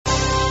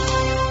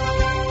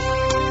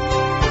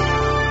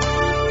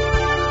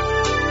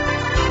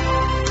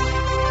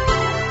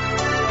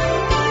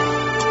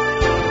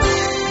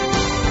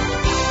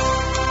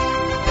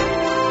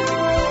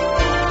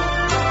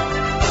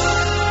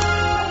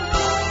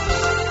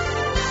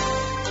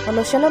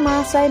olosho le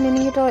Maasai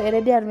nining'ito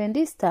eredi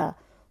Adventista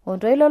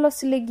ontoilo lo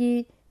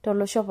siligi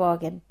tolosho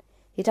pookin.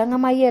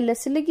 Itang'amayie ele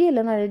siligi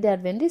lena redi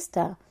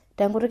Adventista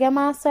tenkutuk e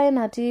Maasai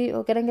natii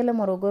orkerenket le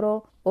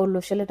Morogoro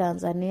olosho le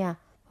Tanzania.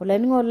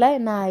 Olainining'oni lai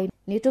naa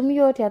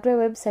nitumio tiatua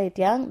website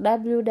yang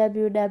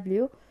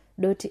www.awr.org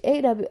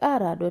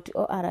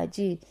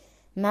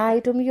na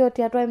itumio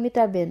tiatua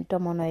mitaben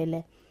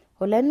 16.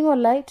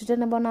 Olainining'oni lai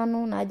tutenebo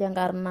nanu naaji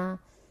enkarna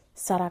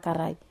Sara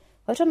Karai.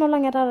 Oitono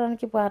lang etata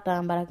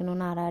nikipuata mbarakino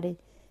naarare.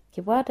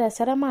 Kipuata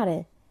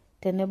eseremare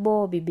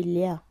tenebo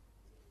Biblia.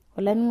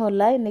 Olainining'oni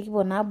lai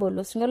nikipuo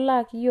naabolo singolio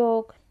laki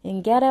yiok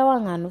enkera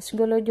ewang'an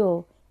osingolio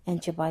ojo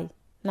enchipai.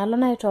 Nalo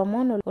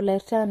naitoomon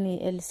olairtani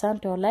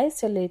Elisante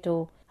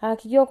Olaiseleito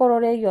akiyiok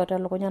ororeyo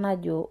telukunya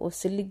najo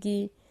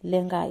osiligi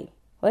lenkai.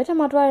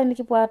 Oitamatua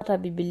nikipuata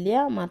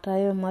Biblia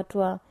Matayo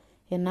matua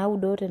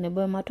enaudo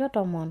tenebo matua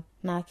 10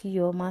 na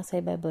kiyo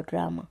Maasai Bible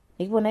Drama.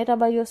 Nikipuo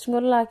naitabayo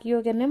singolio laki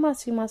yiok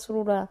enemasi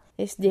masurura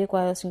SJ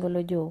kwa singolio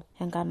ojo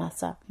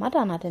enkanasa.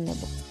 Matana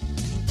tenebo.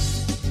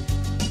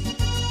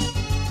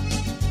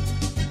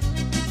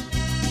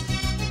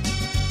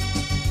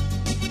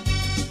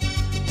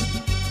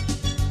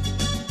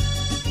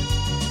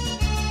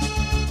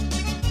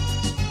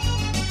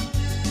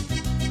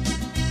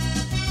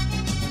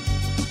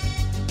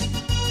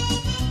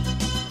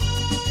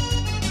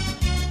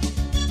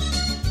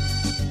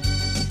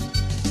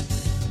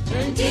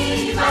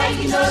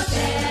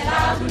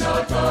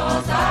 Gunoto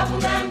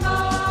sabulengo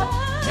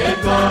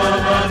eko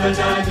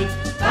babajani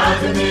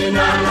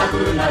azmina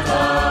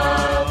nakunato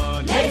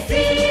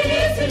nesiri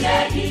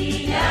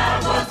ya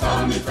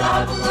wasomi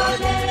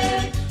sabugole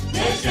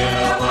neshe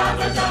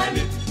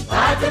babajani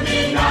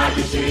azmina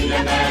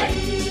dishilei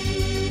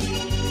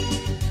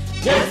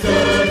Yesu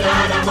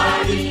nana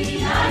mali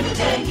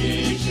anutengi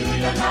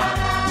shuyana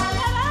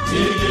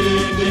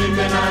didi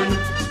menan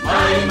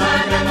mai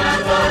magana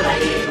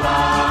dolaiwa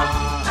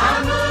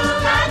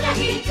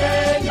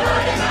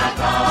Yore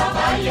naka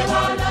baye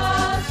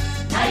bolos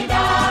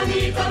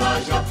naidani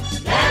kolosho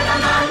nela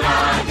nana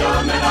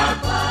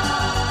jomelakwa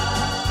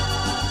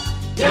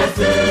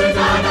Yesu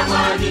nana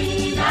mali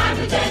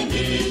nanu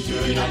tengi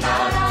shuyana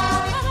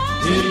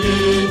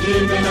Nindi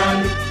menan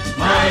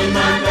mai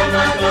manda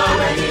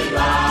matore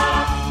hiva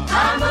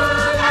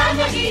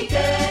Amulanya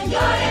gite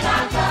yore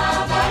naka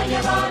baye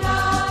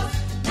bolos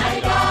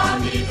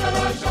naidani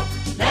kolosho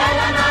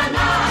nela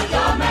nana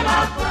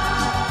jomelakwa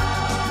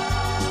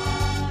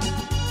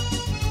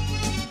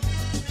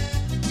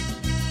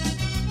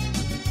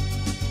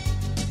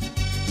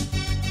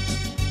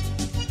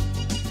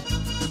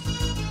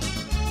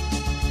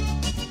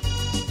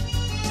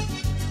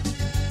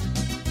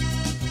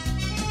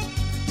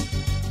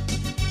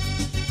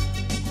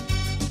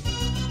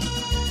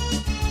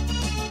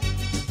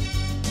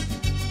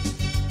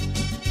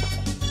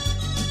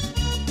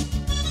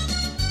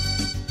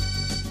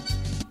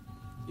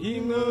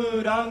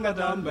Inguranga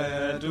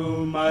tambe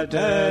tu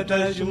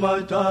matete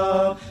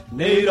shimata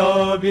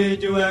Nairobi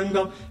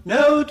juengam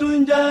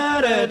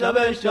neutunjare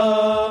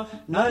tabesha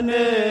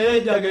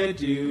Nane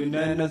jageti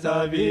nena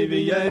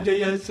sabibi yete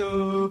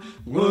Yesu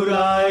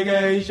Ngurai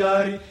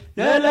geishari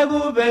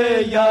nelegube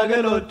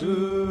yagelotu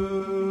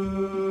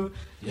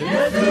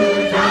Yesu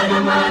jana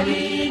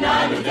mali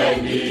nanu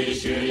dendi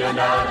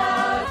shuyandara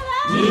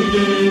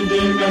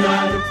Nindi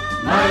menanu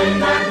mai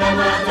manda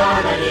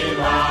matore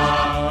hiva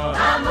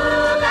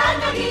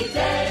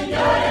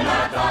Yore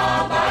naka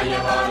baye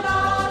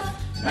bolos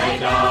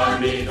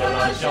naidani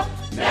kolosho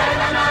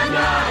nela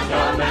nana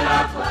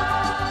jomelakwa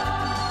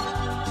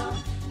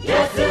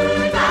Yesu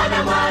nana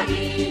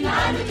magi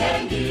nanu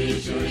tengi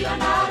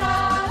shuyanara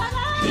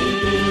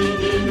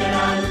Nindi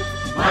menan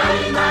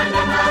mai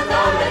manda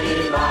matore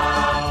hiva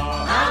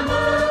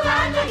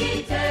Amulanya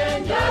gite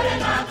yore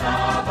naka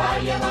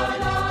baye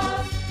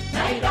bolos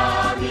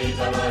naidani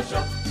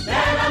kolosho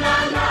nela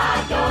nana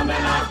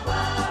jomelakwa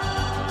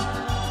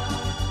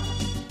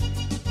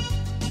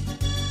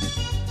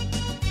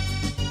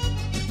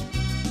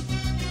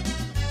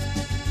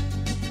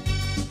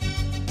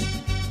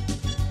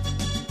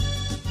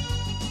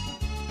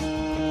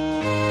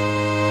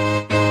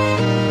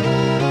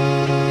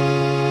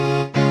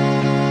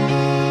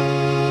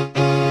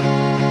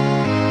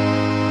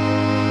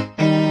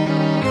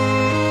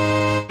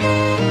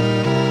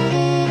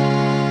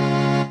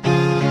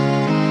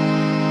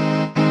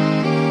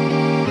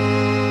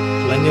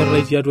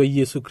tiatua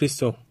Yesu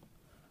Kristo.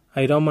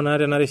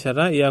 Airamanare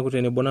narishata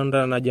yakutene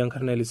bonanda na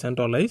jankarna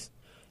Elisante Olais.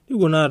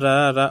 Diguna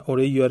taata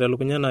oreyo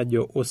telukunya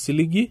najo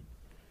osiligi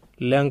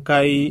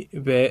lenkai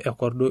be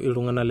ekordo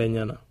iltung'ana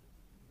lenyana.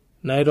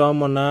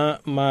 Nairamana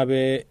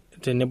mabe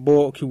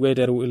tenebo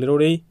kiweteru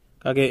ilirorei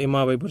kake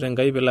imaba ipote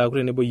enkai pela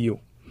tenebo yiok.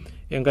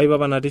 Enkai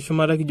papa natii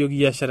shumata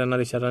kijoki asha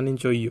tenarishata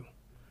nincho yiok.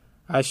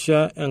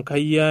 Asha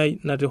enkai ai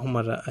natii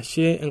humata.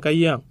 Ashe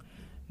enkai ang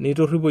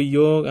nitorripo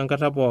yiok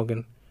enkata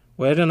pookin.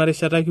 Wete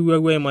narishata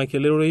kiwuawu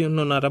aimakeloroi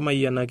nonata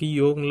mayianaki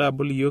yiok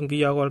labol yiok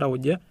nkiyiak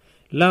oltauja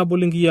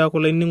labol nkiyiak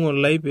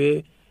olainining'oni lai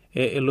pee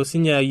elo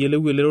sinye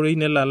ayiolou eloroi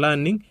nelo ala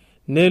aning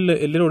nelo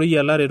eloroi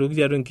ala aretoki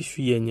tiatua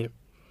enkishui enye.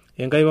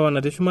 Enkai papa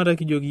natii shumata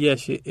kijoki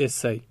ashe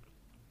esai.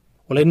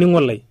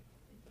 Olainining'o lai,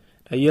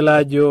 tayiolo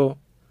ajo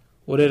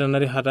ore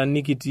tenarishata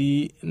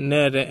nikitii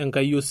neeta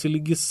Enkai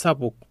osiligi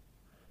sapuk,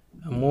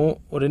 amu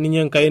ore ninye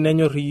Enkai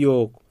nenyor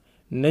iyiok,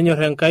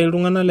 nenyor Enkai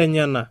iltung'anak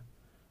lenyana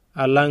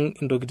alang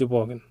intokitin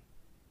pookin.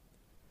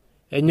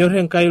 Enyor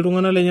Enkai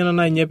iltung'anak lenyana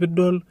naa ninye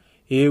pidol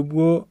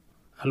eewuo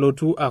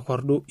alotu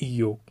akordu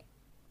iyiok.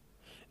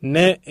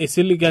 Ne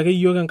esilig ake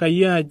iyiok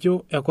Enkai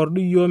ajo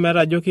ekordu iyiok meeta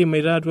ajo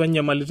kiimaita atua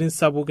nyamalitin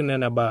sapukin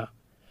eneba.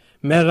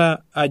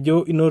 Meeta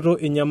ajo inoto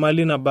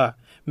enyamali naba.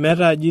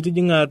 Meeta ajo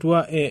itijing'a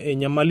atua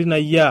enyamali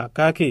nayia,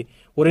 kake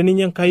ore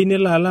ninye Enkai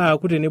nelo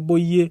aaku tenebo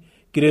iyie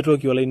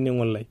kiretoki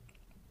olainining'o lai.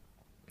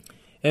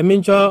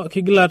 Emincho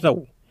kigila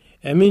tau,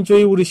 emincho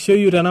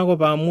iurishoyu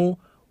tenakop amu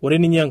ore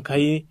ninye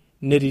Enkai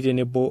netii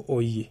tenebo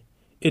oyie,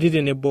 etii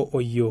tenebo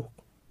oyiok.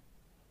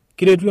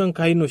 Kiretu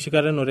Enkai noshi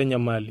kata enoto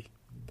enyamali.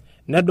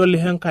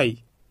 Nedolisho Enkai,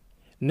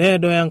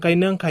 needo Enkai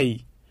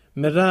nenkai,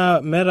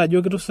 meeta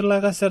ajo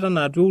kitusilaka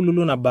setana atua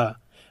ululu naba.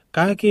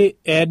 Kake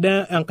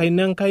eeda Enkai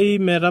nenkai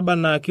metaba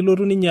naa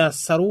kilotu ninye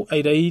asaru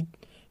aitai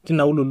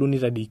tina ululu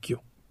nitadikio.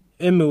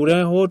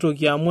 Emeure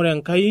hootoki amu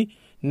Enkai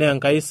naa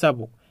Enkai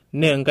sapuk,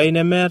 naa Enkai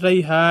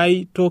nemeetai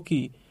hai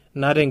toki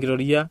naata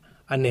enkitoria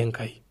anaa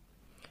Enkai.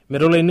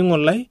 Meeta olainining'o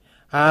lai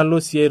aalo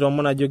sii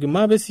aitomon ajoki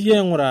maape siyie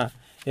aing'uraa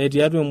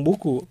tiatua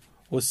embuku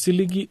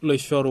osiligi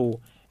loishoru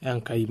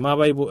Enkai.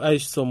 Maape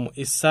aisom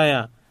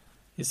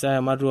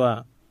Isaya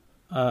matua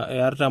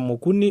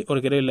 43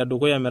 orkereri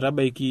ledukuya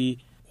metabaiki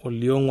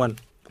 14.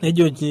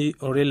 Nejo nji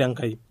orkereri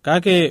lenkai.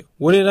 Kake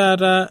ore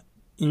taata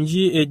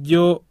inji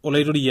ejo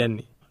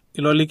olaitoriani,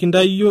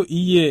 ilolikintayo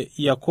iyie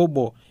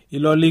Yakobo,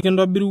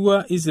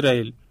 ilolikintobirua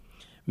Israel,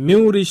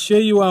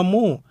 miurishoyu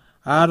amu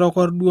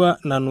aatokordua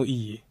nanu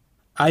iyie.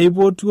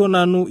 Aipotuo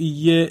nanu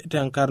iyie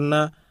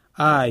tenkarna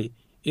ai,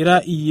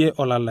 ira iyie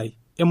olalai.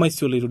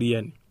 Emaisi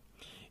olaitoriani.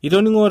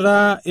 Itoning'o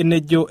taa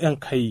enejo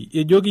Enkai,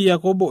 ejoki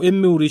Yakobo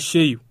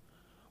emiurishoyu.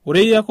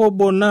 Ore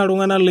Yakobo naa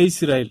iltung'anak le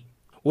Israel.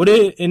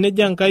 Ore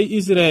enejo Enkai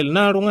Israel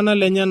naa iltung'anak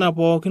lenyana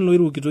pookin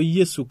loirukito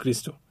Yesu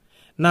Kristo.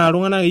 Naa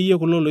iltung'anak iyie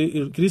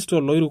kulo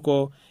Kristo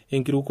loiruko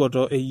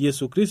enkirukoto e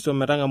Yesu Kristo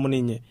metang'amu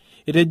ninye.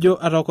 Etejo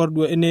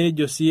atokordua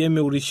enejo sii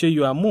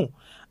emiurishoyu amu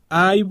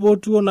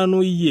aipotuo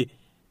nanu iyie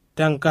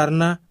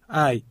tenkarna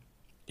ai,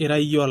 ira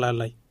iyie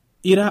olalai.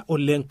 Ira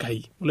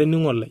olenkai,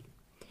 olainining'o lai.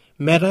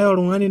 Meetai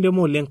oltung'ani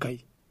ndemo olenkai.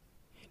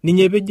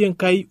 Ninye pejo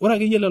Enkai, ore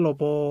akeyie lelo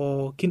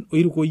pookin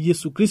oiruko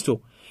Yesu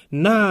Kristo,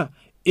 naa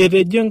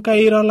etejo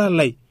Enkai ira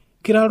olalai.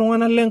 Kira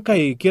iltung'anak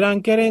lenkai, kira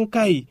nkera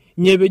Enkai,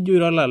 nye pejo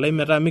ira olalai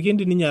metaa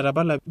mikindi ninye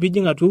atapala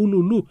pijing atua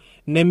ululu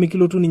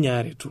nemikilotu ninye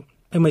aretu.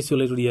 Emaisi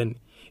olaitoriani,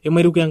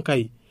 emairuko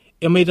Enkai,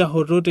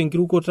 emaitahoto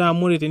tenkirukoto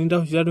amu ore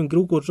tenintaho tiatua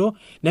enkirukoto,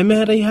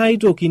 nemeetai hai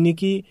toki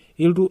niki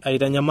iltu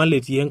aitanyamal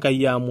etii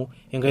Enkai amu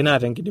Enkai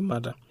naata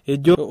enkidimata.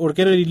 Ejo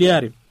orkereri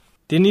liare,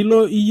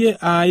 tenilo iyie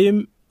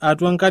aim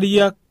atua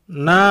nkariak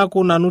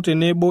naaku nanu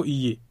tenebo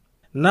iyie,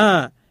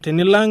 naa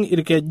tenilang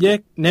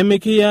irkejek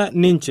nemikiya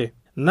ninche,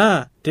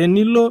 naa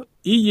tenilo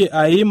iyie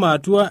aim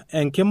atua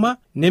enkima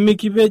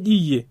nemikipej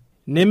iyie,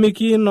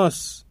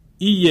 nemikinos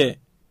iyie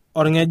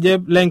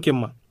orng'ejep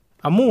lenkima.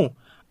 Amu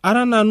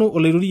ara nanu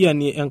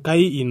olaitoriani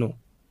Enkai ino,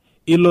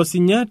 ilo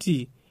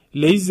sinyati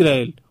le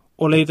Israel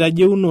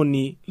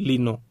olaitajeunoni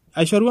lino.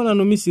 Aishorua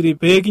nanu Misiri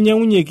pee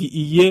kinyang'unyeki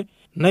iyie,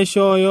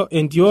 naishooyo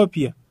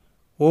Ethiopia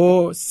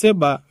o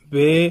Seba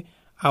pee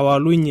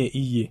awalunye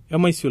iyie.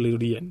 Emaisi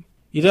olaitoriani.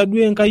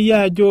 Itadue Enkai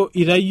ajo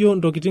itayio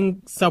ntokitin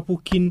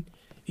sapukin,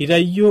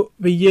 itayio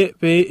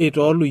pee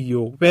etoolu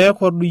iyiok, pee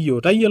ekordu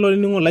iyiok. Tayiolo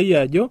olainining'o lai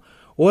ajo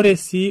ore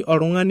sii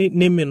oltung'ani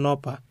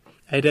neminopa.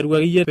 Aiteru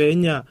akeyie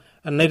peenya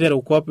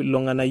enaiteru kop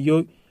ilo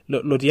ng'anayio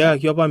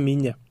lotiakaki apa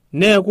minya.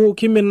 Neeku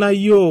kimina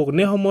iyiok,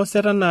 nehomo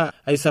setana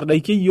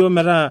aisardaiki iyiok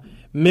metaa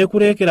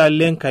mekure kira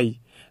lenkai.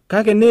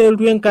 Kake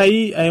neeltu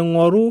Enkai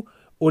aing'oru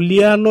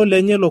olialo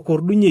lenye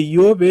lokordunye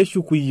iyiok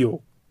peeshuku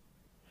iyiok.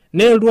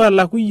 Neeltu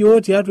alaku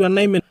iyiok tiatua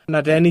naime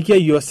nateenikia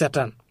iyiok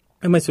setan.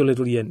 Emaisi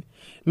olaitoriani.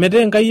 Metaa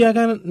Enkai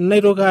ake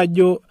naitoki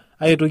ajo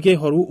aitoki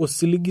aihoru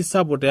osiligi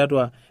sapuk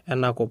tiatua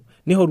enakop.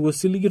 Nihoru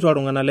osiligi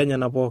tooltung'anak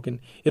lenyana pookin.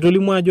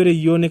 Etolimu ajo ore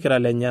iyiok nikira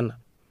lenyana.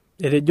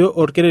 Etejo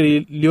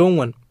orkereri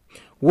liong'uan,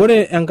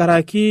 ore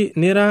enkaraki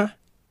nira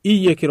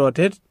iyie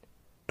kirotet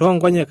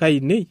toonkonyek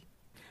ainei,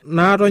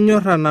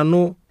 naatonyorra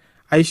nanu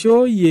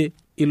aishooyie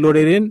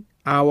iloreren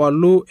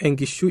awalu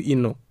enkishu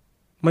ino.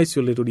 Maisi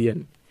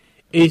olaitoriani.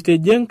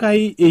 Eitejo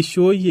Enkai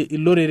eishooyie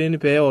iloreren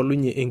pee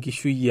ewalunye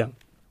enkishui ang'.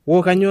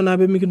 Wo kanyo naa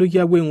pemikintoki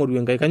apuo aing'oru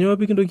Enkai, kanyo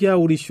pikintoki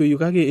aurishoyu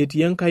kake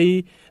etii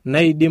Enkai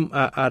naidim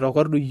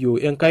atokordu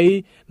iyiok,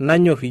 Enkai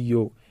nanyor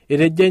iyiok.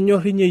 Etejo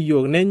enyor inye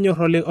iyiok,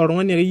 nenyor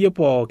oltung'ani akeyie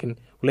pookin,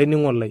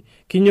 olainining'o lai.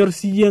 Kinyor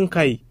siyie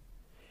Enkai.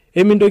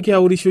 Emintoki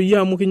aurishoyu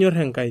amu kinyor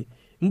Enkai.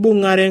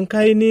 Mbung'are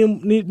Enkai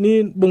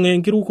nibung'a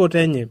enkirukoto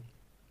enye.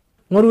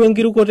 Ng'oru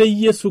enkirukoto e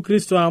Yesu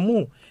Kristo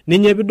amu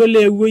ninye pidol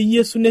eewuo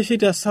Yesu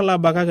neshet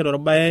esalaba kake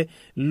torbae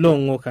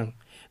long'okang'.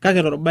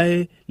 kake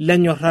torbae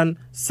lenyorran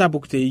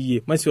sapuk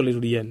teiyie maisio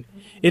laituriani.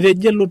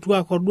 Etejo lotu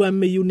akordu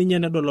ameyieu ninye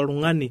nedol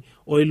oltung'ani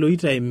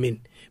oiloita aimin,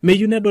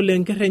 meyieu nedol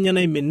enkerr enye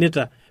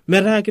naiminita,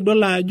 metaa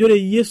kidol ajo ore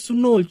Yesu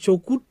naa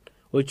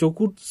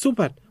olchokut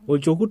supat,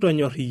 olchokut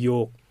onyorr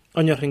iyiok,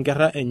 onyorr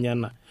inkerra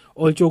enyana,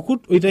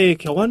 olchokut oitayu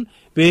kewon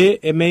pee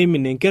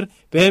emeimin enkerr,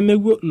 pee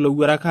mepuo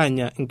ilowuarak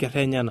aanya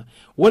inkerra enyana.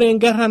 Ore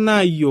enkerra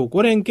naa iyiok,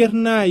 ore enkerr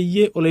naa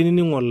iyie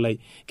olainining'o lai.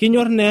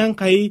 Kinyorr naa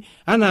Enkai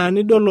anaa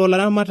nidol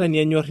olaramatani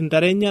enyorr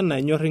intare enyana,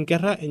 enyorr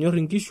inkerra, enyorr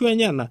inkishu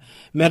enyana,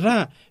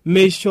 metaa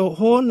meisho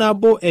hoo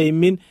nabo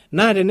eimin,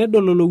 naa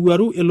tenedol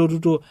olowuaru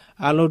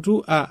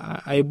alotu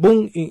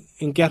aibung'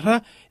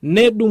 inkerra,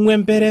 nedumu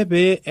empere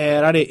pee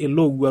eerare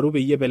ilo owuaru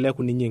peyie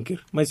peleku ninye enkerr.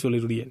 Maisio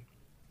laituriani.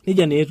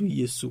 Nija naa etiu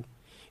Yesu.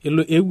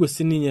 Eewuo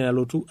sininye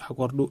alotu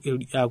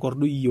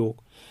akordu iyiok.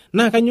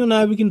 Naa kanyoo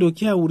naa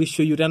pikintoki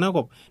aurishoyu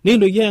tenakop,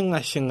 nikintoki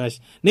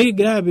aing'ashing'ash,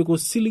 nikigira apik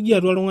osiligi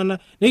atua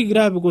iltung'anak,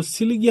 nikigira apik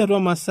osiligi atua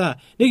masaa,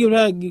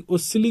 nikigira apik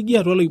osiligi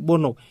atua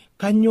loibonok.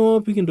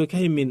 Kanyoo pikintoki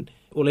aimin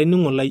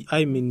olainining'o lai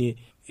aiminie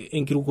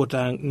enkirukoto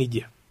ang'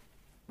 nija?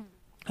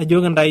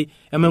 Ajoki ntai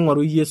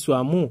emaing'oru Yesu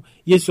amu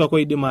Yesu ake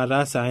oidim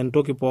ataasa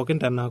entoki pookin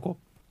tenakop.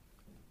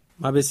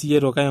 Mape siyie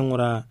toki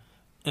aing'uraa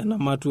ena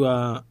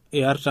matua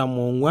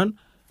 44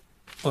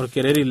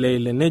 orkereri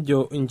leile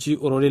nejo inchi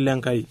orori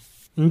lenkai.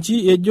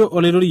 Inchi ejo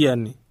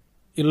olaitoriani,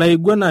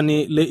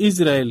 ilaiguanani le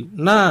Israel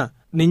naa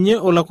ninye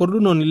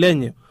olakordunoni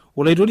lenye,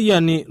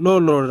 olaitoriani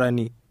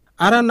loolorani.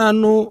 Ara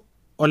nanu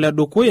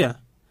oledukuya,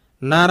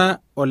 nara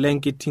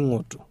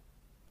olenkiting'oto.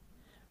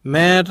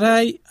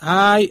 Meetai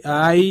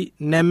ai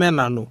neme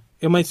nanu,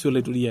 emaisio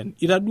olaitoriani.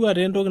 Itadua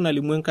entoki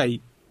nalimu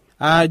Enkai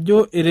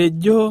ajo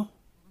etejo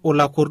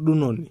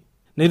olakordunoni,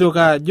 neitoki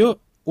ajo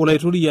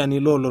olaitoriani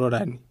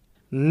loolorani.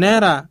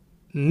 Nera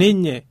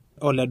ninye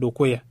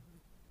oledukuya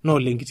na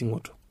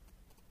olenkiting'oto.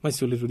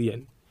 Maisio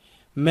olaitoriani.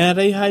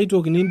 Meetai ai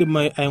toki nindim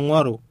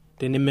aing'oru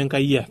teneme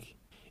Enkai ake.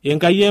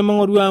 Enkai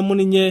emang'oru amu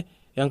ninye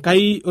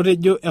Enkai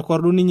otejo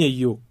ekordu ninye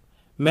iyiok.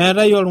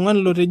 Meetai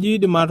oltung'ani lotejo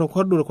idim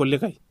atokordu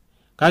irkulikae.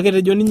 Kake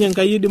etejo ninye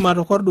Enkai idim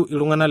atokordu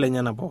iltung'anak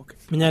lenyana pookin.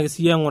 Minyaki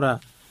siyie aing'uraa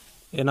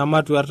ena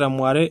matua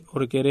 42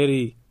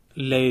 orkereri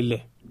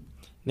leile.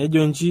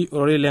 Nejo nchi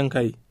orori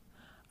lenkai.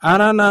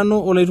 Ara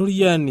nanu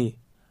olaitoriani,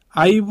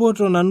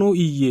 aipoto nanu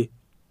iyie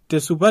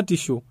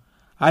tesupatisho,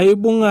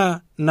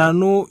 aibung'a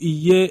nanu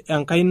iyie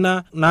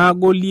enkaina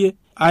naagolie,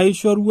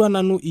 aishorua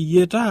nanu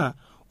iyie taa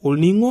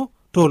olning'o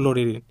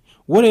tooloreren.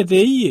 Ore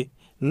teiyie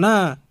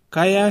naa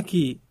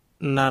kayaki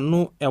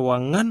nanu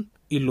ewang'an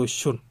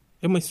iloshon.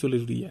 Emaisio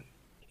olaitoriani.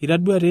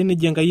 Itadua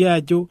teeneji Enkai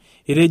ajo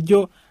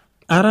etejo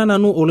ara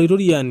nanu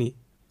olaitoriani,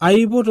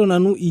 aipoto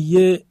nanu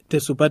iyie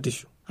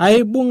tesupatisho,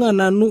 aibung'a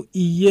nanu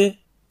iyie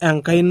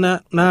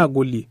enkaina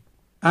naagolie,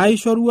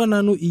 aishorua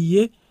nanu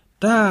iyie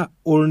taa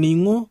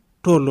olning'o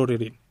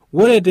tooloreren.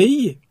 Ore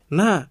teiyie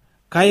naa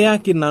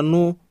kayaki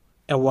nanu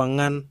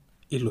ewang'an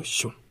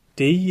iloshon.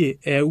 Teiyie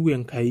eeu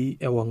Enkai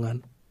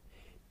ewang'an.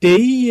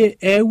 Teiyie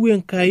eeu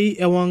Enkai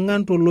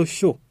ewang'an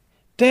tolosho.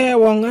 Tee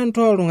ewang'an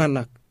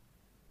tooltung'anak.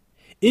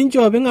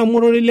 Inchoo ping'amu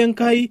orori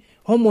lenkai,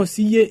 homo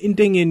siyie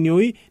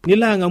inteng'enioi,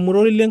 nilo ang'amu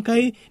orori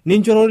lenkai,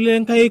 nincho orori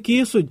lenkai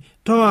kiisuj,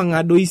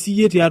 toang'a doi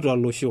siyie tiatua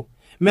olosho.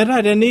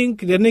 Metaa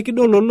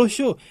tenikidol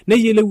olosho,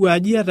 neyiolou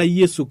ajo iyata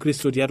Yesu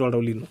Kristo tiatua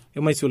oltau lino.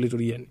 Emaisio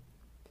olaitoriani.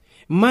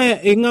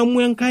 Maya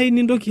ing'amu Enkai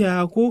nintoki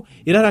aaku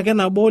irara ake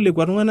nabo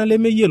lekwa tung'anak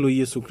lemeyiolo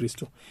Yesu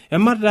Kristo.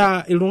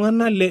 Emata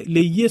iltung'anak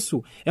le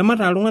Yesu,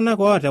 emata iltung'anak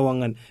oota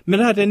ewang'an.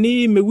 Metaa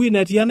teniim ewuei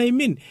natii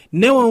enaimin,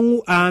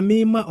 newang'u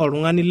aamima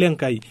oltung'ani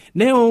lenkai.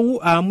 Newang'u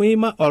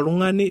aamima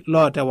oltung'ani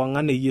loota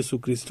ewang'an e Yesu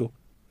Kristo.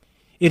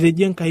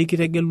 Etejo Enkai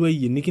kitegelua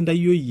iyie,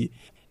 nikintayio iyie.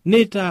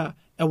 Neitaa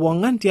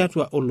ewang'an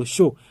tiatua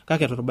olosho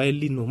kake torbae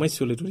lino.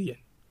 Maisio olaitoriani.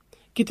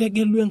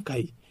 Kitegelua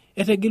Enkai.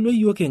 Etegelua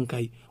iyiok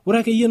Enkai. Ore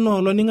ake yie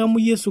noolong ning'amu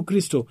Yesu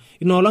Kristo,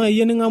 inoolong ake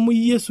yie ning'amu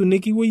Yesu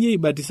nikipuo yie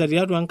aibatisa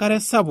tiatua enkare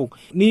sapuk,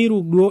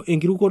 niiruk duo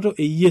enkirukoto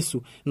e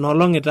Yesu,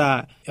 inoolong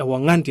itaa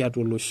ewang'an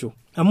tiatua olosho.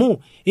 Amu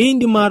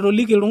iindim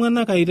atoliki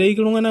iltung'anak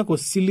aitaiki iltung'anak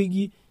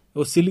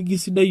osiligi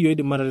sidai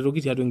oidim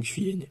ataretoki tiatua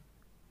enkishui enye.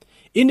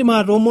 Indim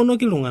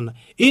atoomonoki iltung'anak,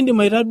 indim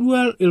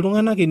aitadua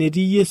iltung'anak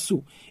enetii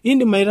Yesu,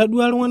 indim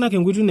aitadua iltung'anak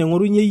enkoitoi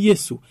naing'orunye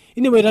Yesu,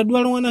 indim aitadua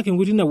iltung'anak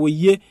enkoitoi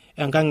napuoyie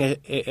enkang'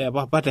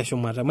 papa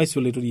teshumata. Maisio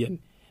olaitoriani.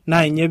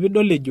 Naa inye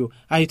piidol ejo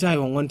aitaa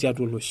ewang'an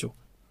tiatua olosho.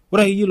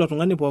 Ore ake yie ilo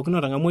tung'ani pookin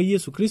otang'amua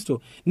Yesu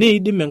Kristo,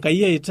 neidim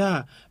Enkai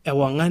aitaa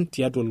ewang'an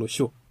tiatua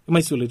olosho.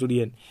 Maisio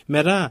olaitoriani.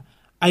 Metaa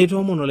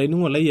aitoomon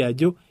olainining'o lai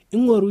ajo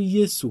ing'oru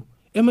Yesu,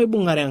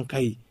 emaibung'are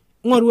Enkai.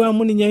 Ing'oru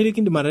amu ninye ake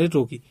kiindim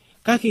ataretoki.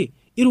 Kake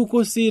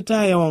iruko sii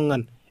taa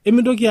ewang'an.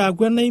 Emintoki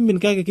aaku enaimin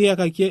kake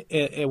kiyakaki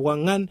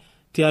ewang'an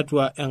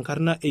tiatua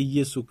enkarna e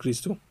Yesu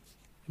Kristo.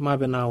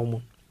 Maape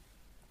naomon.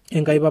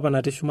 Enkai papa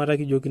natii shumata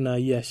kijoki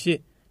naayie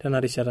ashe tena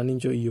rishata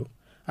nincho iyiok.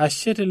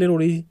 Ashe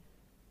telerori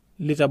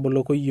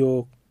litaboloko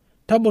iyiok.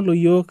 Tabolo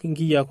iyiok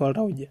inkiyiak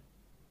oltauja.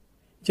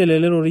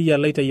 Chelelorori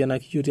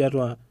alaitayianaki iyiok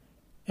tiatua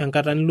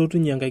enkata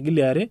nilotunye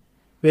enkaigili are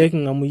pee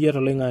king'amu iyie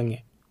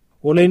toloing'ang'e.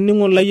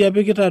 Olainining'o lai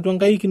apikita atua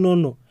nkaik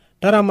inono.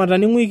 taramata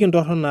ning'uiki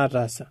ntorro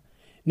naataasa,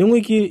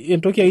 ning'uiki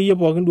entoki akeyie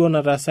pookin duo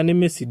nataasa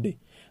nemesidai.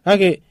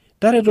 Kake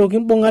taretoki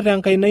imbung'ata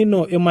enkaina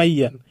ino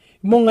emayian,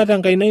 imbung'ata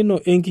enkaina ino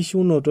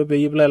enkishiunoto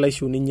peyie ilo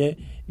aishiu ninye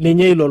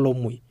ilo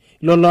lomoi,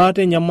 ilo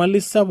loota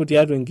enyamali sapuk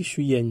tiatua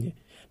enkishui enye.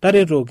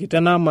 Taretoki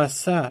tenaa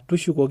masaa,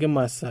 tushukoki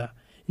masaa,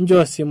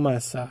 njoo si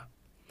masaa,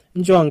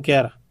 njoo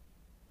nkera,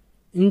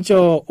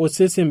 njoo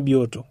osesen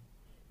bioto,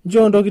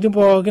 njoo ntokitin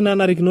pookin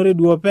nanarikinore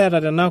duo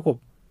peeta tenakop.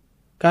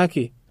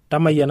 Kake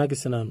tamayianaki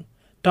sinanu,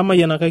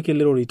 tamayianaki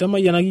elerori,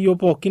 tamayianaki iyiok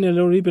pookin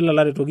elerori pilo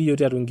laretoki iyiok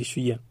tiatua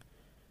enkishui ang'.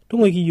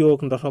 Tung'uiki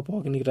iyiok ntorro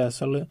pookin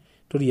nikitaasa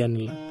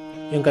turiani lang'.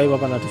 Enkai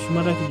Papa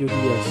natushumata kijoki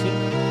ashe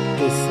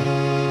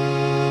tesi.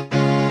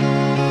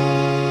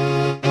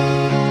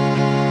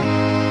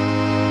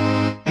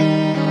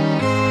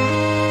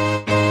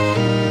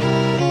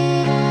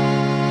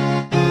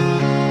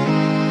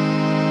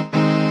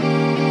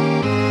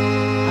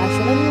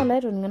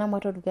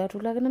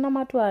 Tulakina na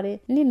matuare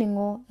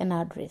niningo en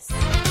address.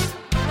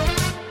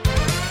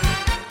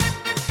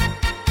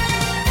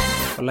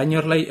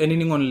 Olanyor lai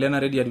eniningon lena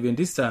Radio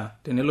Adventista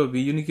tenelo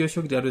piyu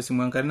nikioshoki tiatua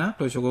esimu enkarna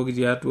toshokoki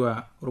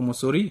tiatua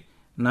ormosori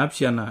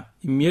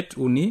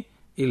 753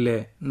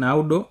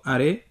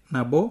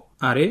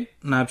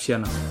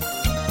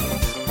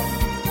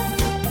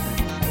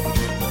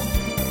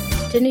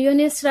 Teniyo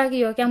nisiraki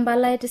iyiok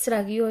empalai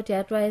tisiraki iyiok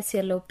tiatua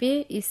SLP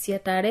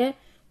Isietare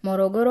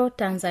Morogoro,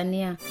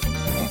 Tanzania.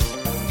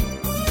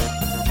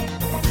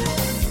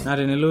 Na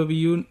tenelo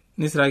piyu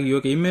nisiraki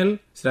iyiok email,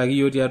 siraki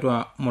iyiok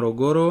tiatua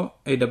Morogoro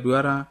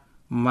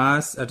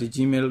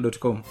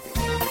awr@gmail.com.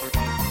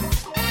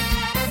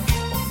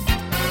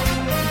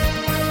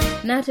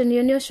 Na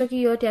teniyo nioshoki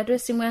iyiok tiatua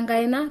esimu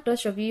enkaina,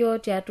 toshoki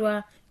iyiok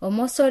tiatua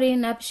Omosori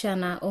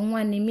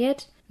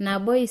 745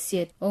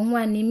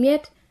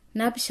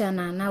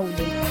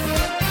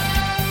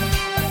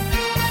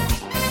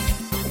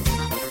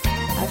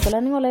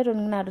 Asolani ngolai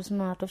toning na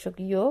dusuna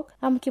toshoki iyiok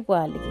amkipu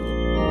aliki.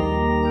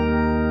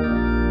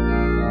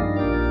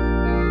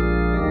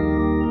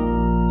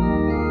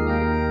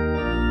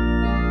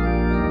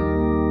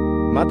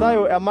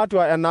 Matayo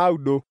ematua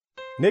enaudo,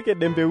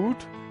 nekedempeut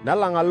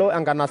nelang'alo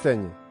enkanasa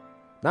enye.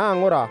 Naa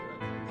ng'ura,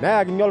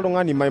 neyakini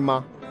oltung'ani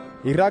maima,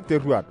 irrak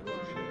terruat.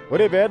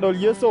 Ore peedol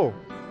Yesu,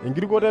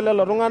 enkirikoto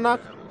lelo tung'anak,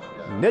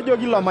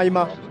 nejoki ilo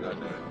maima,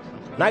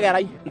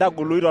 nakerai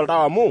ntagoloi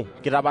toltau amu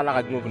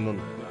kitapalakaki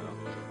ng'okinono.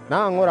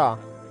 Naa ng'ura,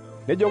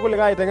 nejo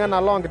kulikae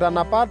aiteng'ena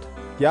loonkitanapat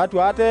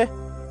tiatua ate,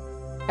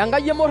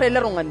 Enkai emorre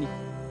ele tung'ani.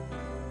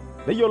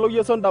 Neyiolou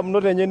Yesu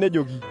ndamunot enye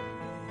nejoki,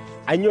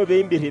 Anyoo pee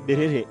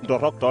imbirribirrire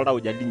ntorrok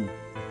toltauja linyi?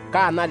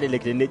 Kaa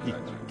nalelek teneji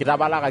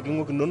kitapalakaki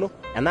ng'okinono,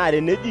 enaa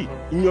teneji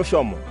inyoo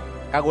shomo?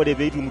 Kake ore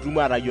pee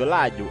itumutumu atayiolo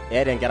ajo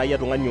eeta enkerai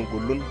etung'ani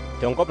engolon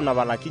tenkop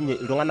napalakinye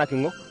iltung'anak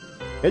ing'ok,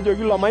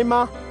 nejoki ilo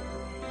maima,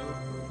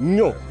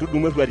 nyoo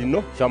tudumu erruat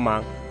ino shomo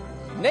ang'.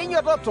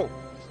 Neinyototo,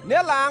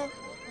 nelo ang'.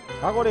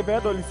 Kake ore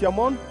peedol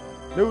isiamon,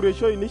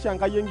 neureshoi nisho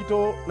Enkai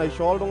enkitoo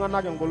naishoo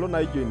iltung'anak engolon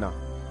naijo ina.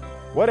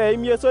 Ore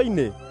eimi Yesu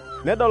ine,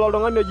 nedol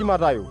oltung'ani oji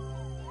Matayo,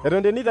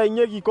 eton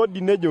tenitainyieki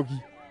kodi nejoki,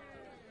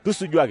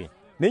 tusuju ake.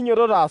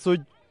 Neinyototo asuj.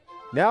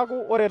 Neaku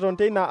ore eton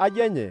teina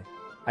aji enye,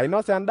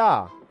 ainos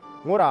endaa,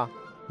 ng'ura,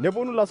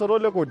 neponu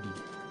ilasotok le kodi,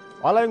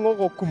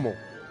 olaing'ok kumok,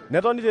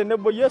 netoni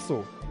tenebo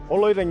Yesu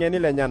oloiteng'eni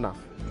lenyana.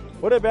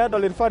 Ore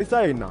peedol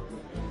irfarisayo ina,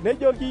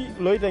 nejoki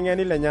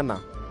loiteng'eni lenyana,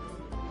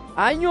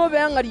 Anyoo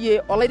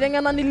peeng'arie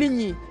olaiteng'enani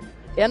linyi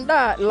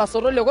endaa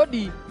ilasotok le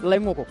kodi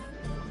ilaing'okok.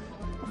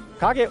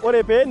 Kake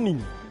ore peening,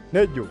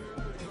 nejo,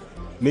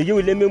 meyieu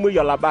ilememuoi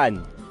olabaani,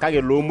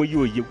 kake loomuoi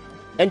oyieu.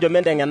 Enjo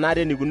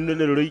menteng'enare enikununo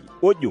leloroi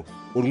ojo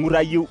orng'urr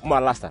ayieu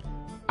molasar,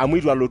 amu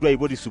itu alotu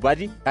aipot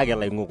isupati kake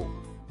ilaing'okok.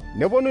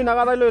 Neponu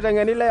inakata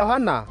iloiteng'eni le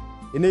Yohana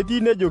enetii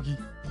nejoki,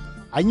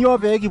 Anyoo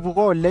pee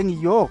kipukoo oleng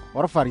iyiok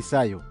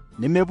orfarisayo,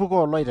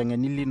 nemepukoo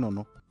loiteng'eni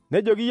linono?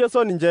 Nejoki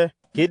Yesu ninche,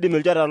 Kiidim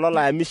ilchoreta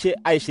lolayamishe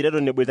aishira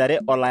eton eboitare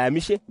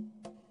olayamishe,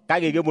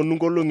 kake keponu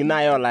nkolong'i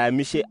naaya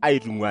olayamishe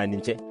aitung'uaa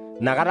ninche,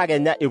 nakata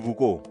kenya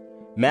epukoo.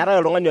 Meetai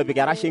oltung'ani opik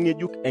erashe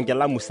ng'ejuk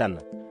enkila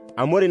musana,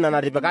 amu ore ina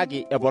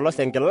natipikaki epolos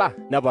enkila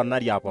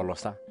neponari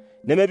apolosa.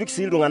 Nemepik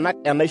sii iltung'anak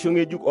enaisho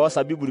ng'ejuk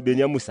oosabibu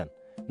irbenia musan,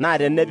 naa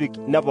tenepik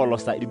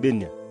nepolosa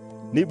irbenia,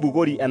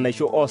 neibukori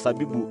enaisho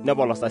oosabibu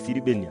nepolosa sii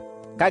irbenia,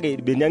 kake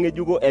irbenia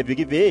ng'ejuko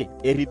epiki pee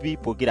erripi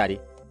pokirare.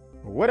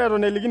 Ore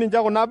eton eliki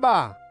ninche kuna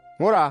baa,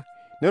 ng'ura,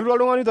 nelotu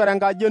oltung'ani tore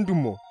enkaji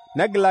entumo,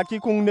 negilaki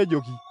kung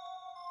nejoki,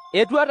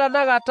 Etua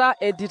tanakata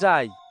entito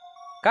ai,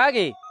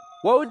 kake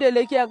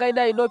wounteleki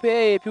enkaina ino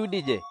pee epiu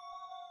ninye.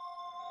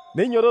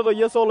 Neinyototo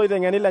Yesu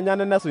oloiteng'eni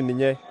lenyana nesuj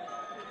ninye.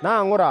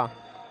 Naa ng'ura,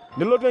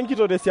 nelotu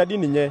enkito tesiadi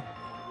ninye,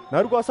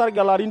 naruko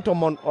osarge larin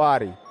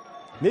 12,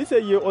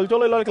 neiseyie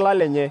olcholoi lorkila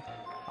lenye,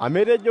 amu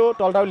etejo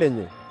toltau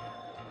lenye,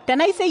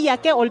 Tenaiseyie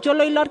ake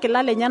olcholoi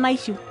lorkila lenye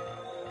naishiu.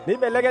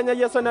 Neibelekenya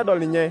Yesu nedol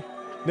ninye,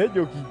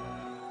 nejoki,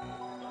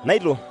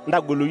 Naito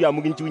ntagoloyu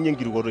amu kinchiunye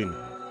enkirikoto ino.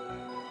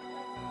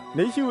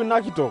 Neishiu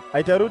ina kitok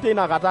aiteru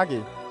teina kata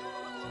ake.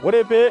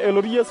 Ore pee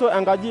elotu Yesu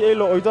enkaji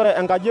eilo oitore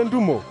enkaji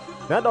entumo,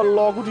 nedol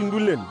lookuti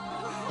ndulen,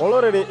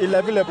 olorere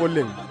ilepilep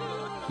oleng.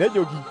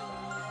 nejoki,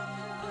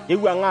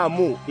 ewuang'a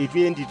amu etu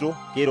entito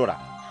kirura.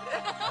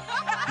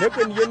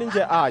 Nekweniye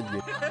ninche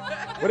aayiet.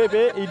 Ore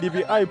pee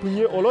eidipi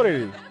aipunye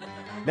olorere,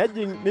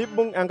 nejing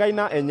neibung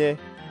enkaina enye,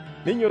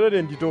 neinyototo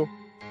entito,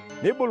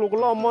 neibulu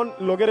kulo omon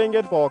ilo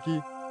kerenket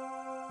pooki.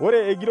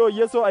 Ore egiroo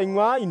Yesu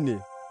aing'uaa ine,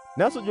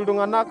 nesuj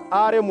iltung'anak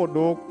aare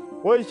modook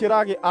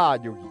oishiraki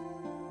aajoki,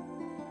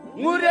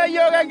 ng'urie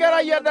yiok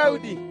enkerai e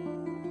Daudi.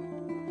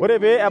 Ore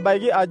pee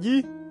ebaiki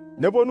aji,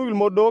 neponu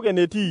ilmodook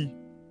enetii,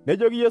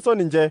 nejoki Yesu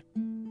ninche,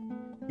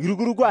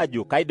 irukuruku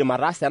ajo kaidim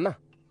ataasa ena?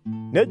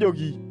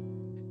 Nejoki,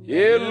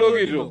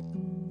 elokito.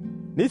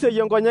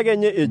 Neiseyie nkonyek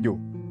enye ejo,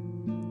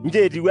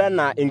 nche etiu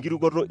enaa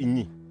enkirukoto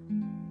inyi.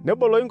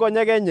 Neboloki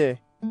nkonyek enye,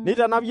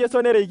 neitanap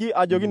Yesu nereiki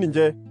ajoki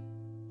ninche,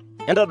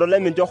 entodol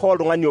emincho hoo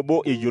oltung'ani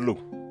obo eyiolou.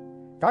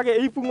 Kake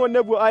eipung'o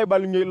nepuo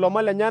aibalunye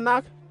ilomon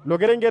lenyenak ilo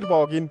kerenket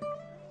pookin.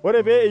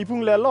 Ore pee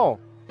eipung' lelo,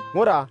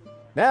 ng'ura,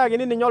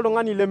 neyakini ninye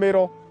oltung'ani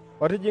lemeiro,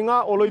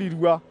 otijing'a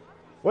oloirirua.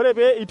 Ore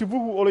pee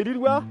eitupuku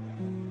oloirirua,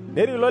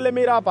 nerik ilo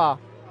lemeiro apa,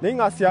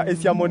 neing'asia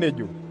esiamo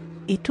nejo,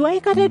 Itu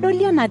aikata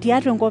edoli ena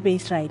tiatua enkop e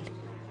Israeli.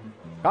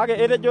 Kake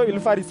etejo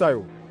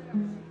Ilfarisayo,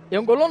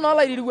 engolon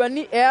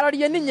oolairiruani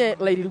eararie ninye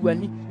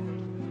lairiruani.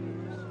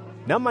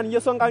 Neman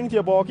Yesu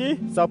nkang'itie pooki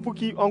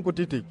sapuki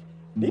onkutitik,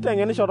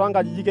 neiteng'enisho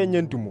toonkajijik enye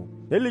entumo,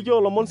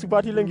 nelikio lomon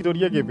supati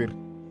lenkitoria keper,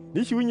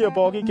 nishiunye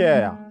pooki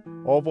keeya,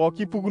 o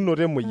pooki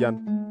pukunoto emoyian.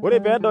 Ore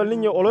peedol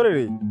ninye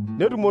olorere,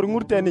 netum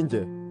orng'ur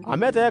teninche,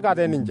 amu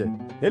eteekate ninche,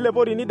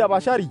 nelepori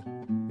nidapashari,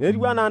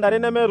 netiu enaa ntare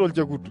nemeeta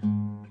olchekut.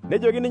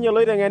 Nejoki ninye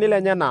loiteng'eni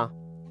lenyenak,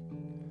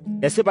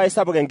 Esipa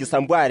aisapuk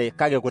enkisambuare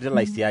kake kuti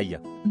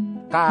laisiayiak.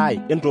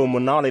 Kaai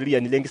entoomonaa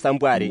olairiani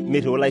lenkisambuare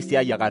meiriu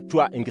laisiayiak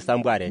atua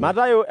enkisambuare.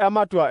 Matayo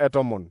ematua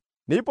 10.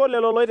 Neipot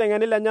lelo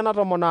loiteng'eni lenyenak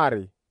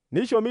 12,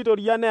 neisho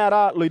meitoria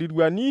neera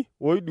loiriruani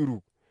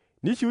oiduruk,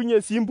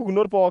 nishiunye sii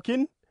mpukunot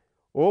pookin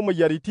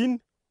oomoyiaritin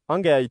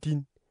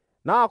onkeyaitin.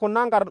 Naa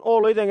kuna nkarn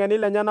ooloiteng'eni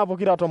lenyenak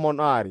pokira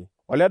 12,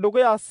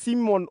 oledukuya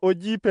Simon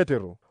oji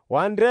Petero, o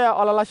Andrea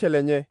olalashe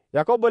lenye,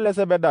 Yakobo le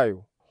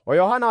Sebedayo, o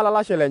Yohana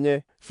olalashe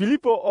lenye,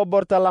 Filipo o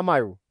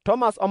Bartolamayo,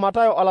 Tomas o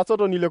Matayo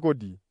olasotoni le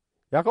kodi,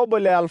 Yakobo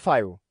le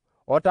Alfayo,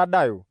 o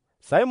Tadayo,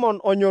 Simon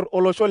onyor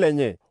olosho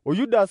lenye, o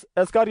Yudas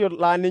Iskariot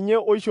laa ninye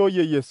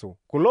oishooyie Yesu.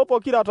 Kulo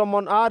pokira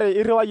 12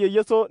 irriwayie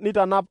Yesu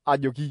nitanap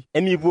ajoki,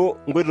 emipuo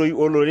nkoitoi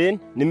oloreen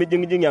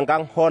nimijing'ijing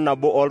enkang' hoo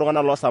nabo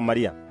ooltung'anak loo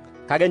Samaria,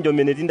 kake enchom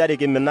enetii ntare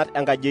kiminat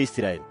enkaji e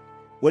Israel.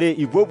 Ore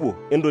ipuopuo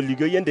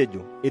entolikio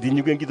entejo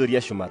etinyuku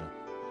enkitoria shumata.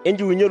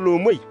 Enchiunye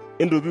loomwoi,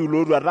 entopiu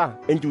lootuata,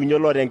 enchiunye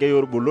loota enkeeya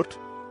orbolot,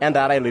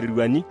 entaara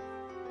iloiriruani.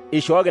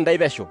 Ishooki ntae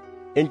pesho,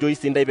 enchooi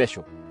sii ntae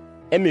pesho.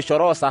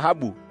 Emishoroo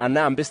sahabu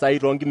anaa mpisai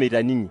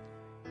toonkimeitani inyi.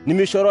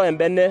 Nimishoroo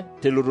embene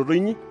telototo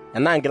inyi,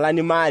 enaa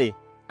nkilani maare,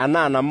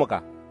 anaa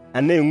namuka,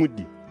 anaa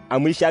eng'udi,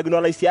 amu ishaakino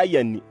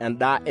olaisiayiani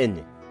endaa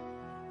enye.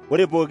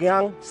 Ore pooki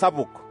ang'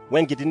 sapuk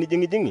wenkiti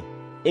nijing'ijing'i,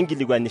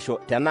 enkilikwanisho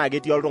tenaa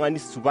ketii oltung'ani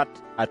supat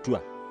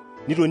atua,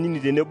 nitonini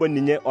tenebo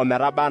ninye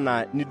ometaba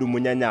anaa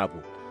nidumunyanya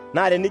aapuo.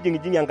 Naa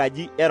tenijing'ijing'i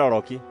enkaji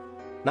eroroki,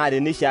 naa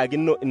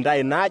teneishaakino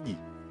intae naaji,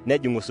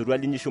 nejing' osotua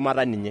linyi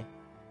shumata ninye.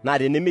 Naa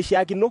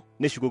tenemeishaakino,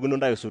 neshukokino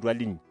ntae osotua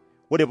linyi.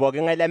 Ore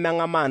pooki ng'ae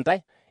lemeng'amaa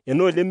ntae,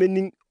 enaa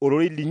lemening'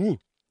 ororei linyi,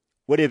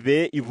 ore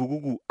pee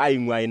ipukuku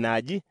aing'uaa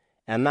inaaji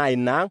enaa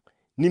inaang',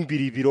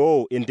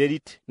 nimpiripiroo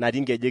enterit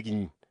natii nkejek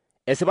inyi.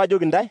 Esipa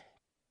ajoki ntae,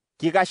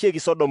 kikasheki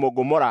Sodom o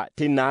Gomora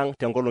teinaang'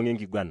 tenkolong'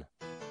 enkiguana.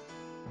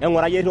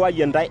 Eng'urai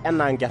airriwayie ntae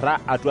enaa nkerra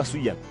atua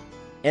suyian,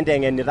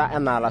 enteng'enita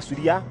enaa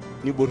lasuriaa,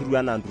 niborriru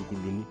enaa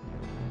nturkuluni.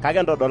 Kake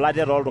entodol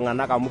ate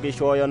tooltung'anak amu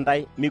keishooyo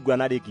ntae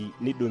miguanareki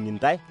nidong'i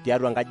ntae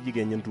tiatua nkajijik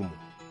enye entumo.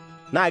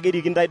 Naa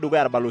keriki ntae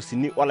dukuya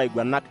irbalosini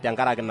olaiguanak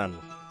tenkaraki nanu,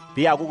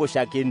 piaku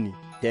koshakeni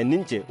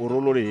teninche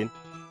otooloreren.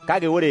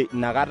 Kake ore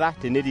inakata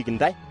tenerik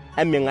ntae,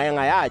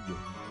 eming'aing'ai aajo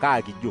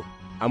kaa kijo,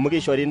 amu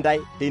keishori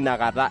ntae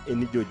teinakata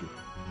enijojo,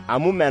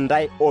 amu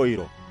mentae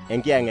oiro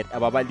enkiyang'et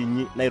epapa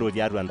linyi nairo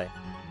tiatua ntae.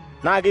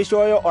 Naa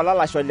keishooyo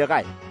olalashe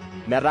likae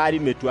metaari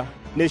metua,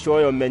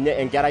 neishooyo menye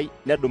enkerai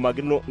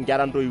nedumakino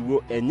nkera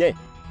ntoiwuo enye,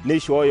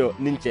 neishooyo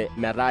ninche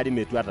metaari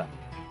metuata.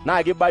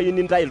 Naa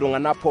kibayuni ntae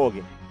iltung'anak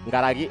pookin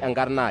nkaraki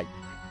enkarna ai,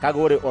 kake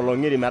ore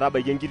olong'iri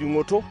metabaiki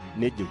enkiting'oto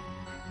nejeu.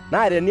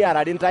 Naa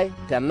teniarari ntae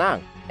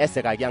tenaang'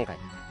 esikaki enkae,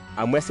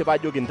 amu esipa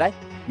ajoki ntae,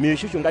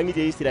 miishushu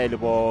nkang'itie e Israeli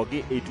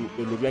pooki eitu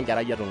elotu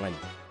enkerai etung'ani.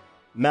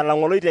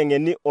 Melang'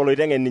 oloiteng'eni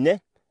oloiteng'en ninye,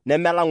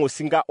 nemelang'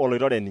 osinka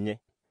oloitore ninye.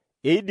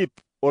 Eidip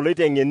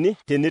oloiteng'eni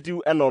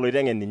tenetiu enaa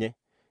oloiteng'en ninye,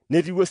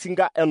 netiu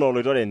osinka enaa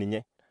oloitore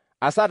ninye.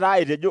 Asa taa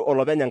etejo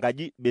olopeny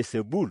enkaji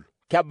Besebul,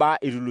 kebaa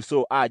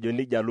itulusoo aajo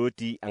nejia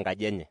lootii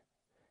enkaji enye.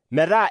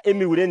 Metaa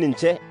emiure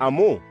ninche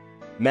amu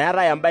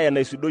meetai embaye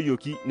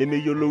naisudoyioki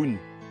nemeyiolouni.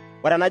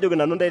 Ore enajoki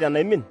nanu ntae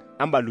tenaimin,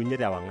 embalunye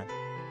tewang'an.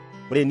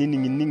 Ore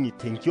nining'ining'i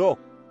tenkiok,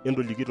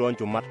 entoliki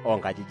toonchumat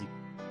oonkajijik.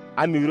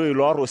 Amiuroi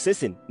loor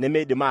osesen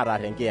nemeidim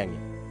ataar enkiyang'et.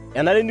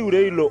 Enare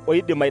niurei ilo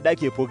oidim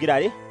aidakie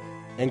pokirare,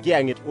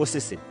 enkiyang'et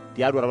osesen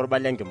tiatua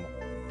orparbal lenkima.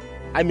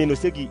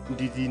 Aminosieki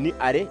ntitiini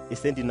are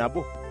esenti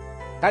nabo,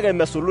 kake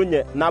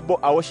mesulunye nabo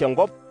awosh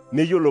enkop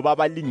meyiolo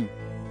papa linyi,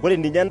 ore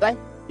ninye ntae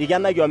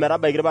ikenaki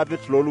ometabaiki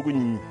irpapit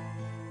loolukuny.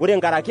 Ore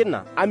nkaraki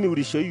ina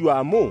amiurisho iyio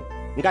amu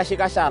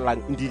nkashikasha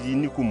alang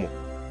intitiini kumok.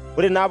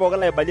 Ore naa pooki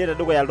laibalie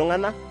tedukuya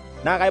iltung'anak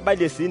naa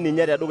kaibalie sii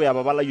ninye tedukuya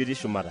Papa lai otii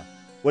shumata.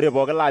 Ore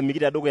pooki laamiki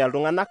tedukuya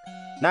iltung'anak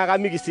naa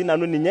kamiki sii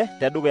nanu ninye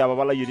tedukuya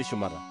Papa lai otii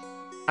shumata.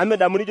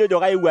 Amidamu nijojo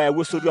kaewuo ayau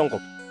osotua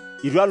enkop,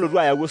 itu alotu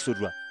ayau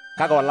osotua,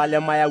 kake olale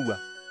mayawua.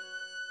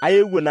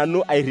 Aewuo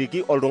nanu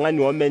airriki oltung'ani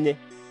omenye,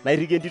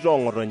 nairriki entito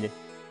ong'otonye,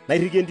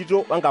 nairriki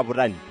entito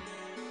wenkaputani.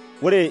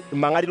 Ore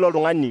imang'ati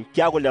loltung'ani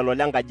kiaku lelo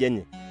lenkaji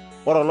enye.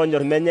 Ore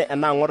olonyor menye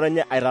enaa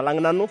ng'otonye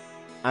aitalang' nanu,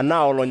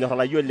 anaa olonyor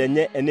olayiok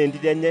lenye enaa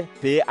entito enye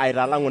pee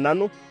aitalang'u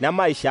nanu,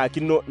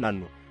 nemaishaakino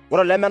nanu.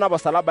 Ore olemenap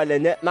osalaba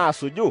lenye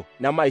naasuju,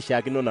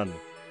 nemaishaakino nanu.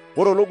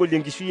 Ore ologolie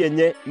enkishui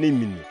enye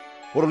neiminie.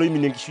 Ore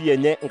oloiminie enkishui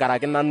enye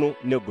nkaraki nanu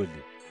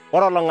negolie.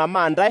 Ore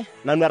olong'amaa ntae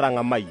nanu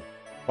etang'amayie.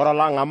 Ore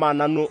olong'amaa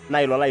nanu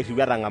naa ilo lairriu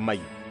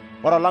etang'amayie.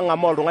 Ore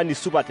olong'amaa oltung'ani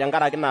supat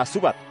tenkaraki naa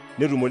supat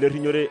netum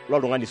olerrinyore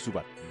loltung'ani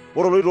supat.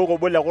 Ore oloitook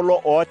obo le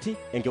kulo ooti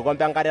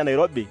enkikombe enkare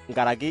Nairobi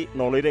nkaraki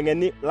naa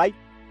oloiteng'eni lai,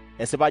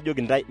 esipa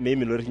ajoki ntae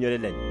meim ilo rrinyore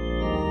lenye.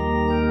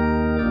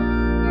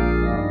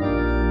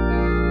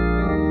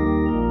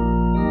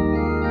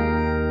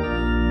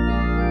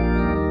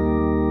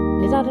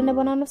 Nita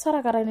tenebo nanu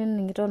Sara Karai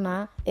nining'ito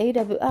naa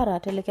AWR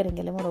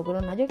telekerenke le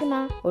Morogoro najoki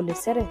naa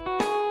olesere.